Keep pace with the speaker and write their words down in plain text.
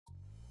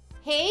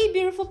Hey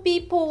beautiful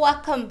people,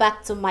 welcome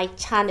back to my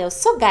channel.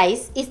 So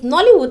guys, it's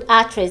Nollywood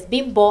actress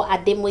Bimbo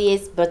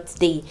Ademoye's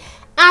birthday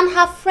and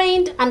her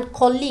friend and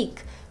colleague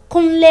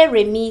Kunle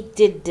Remi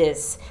did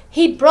this.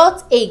 He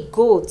brought a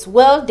goat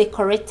well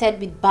decorated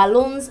with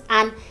balloons,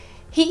 and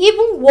he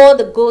even wore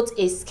the goat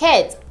a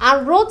skirt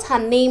and wrote her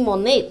name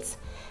on it.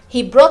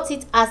 He brought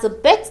it as a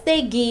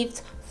birthday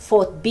gift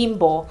for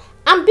Bimbo,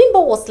 and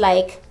Bimbo was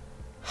like,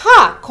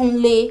 "Ha,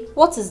 Kunle,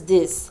 what is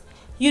this?"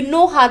 You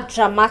know how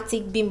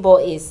dramatic Bimbo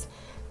is.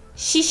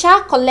 She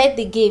shall collect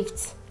the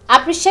gift,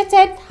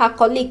 appreciated her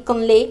colleague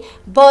Kunle,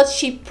 but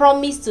she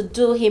promised to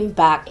do him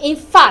back. In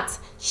fact,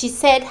 she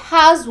said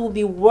hers will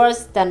be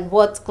worse than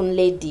what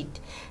Kunle did.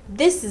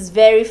 This is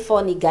very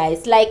funny,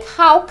 guys. Like,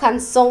 how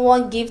can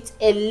someone gift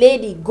a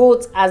lady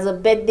goat as a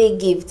birthday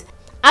gift?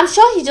 I'm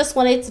sure he just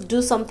wanted to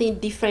do something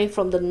different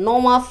from the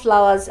normal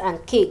flowers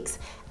and cakes,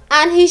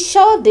 and he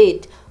sure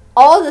did.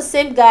 All the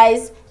same,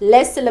 guys,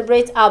 let's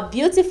celebrate our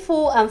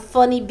beautiful and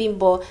funny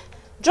Bimbo.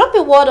 Drop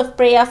a word of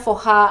prayer for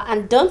her,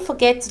 and don't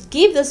forget to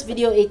give this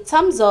video a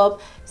thumbs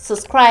up,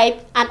 subscribe,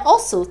 and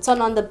also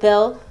turn on the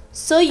bell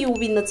so you will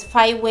be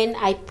notified when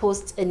I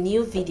post a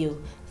new video.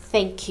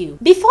 Thank you.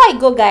 Before I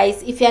go,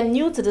 guys, if you are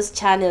new to this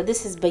channel,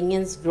 this is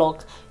Benyen's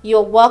vlog.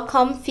 You're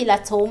welcome, feel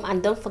at home,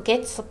 and don't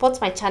forget to support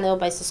my channel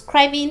by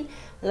subscribing,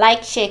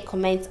 like, share,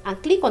 comment,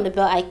 and click on the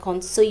bell icon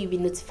so you'll be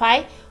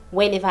notified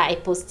whenever I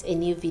post a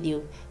new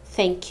video.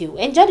 Thank you.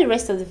 Enjoy the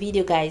rest of the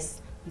video,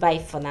 guys. Bye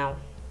for now.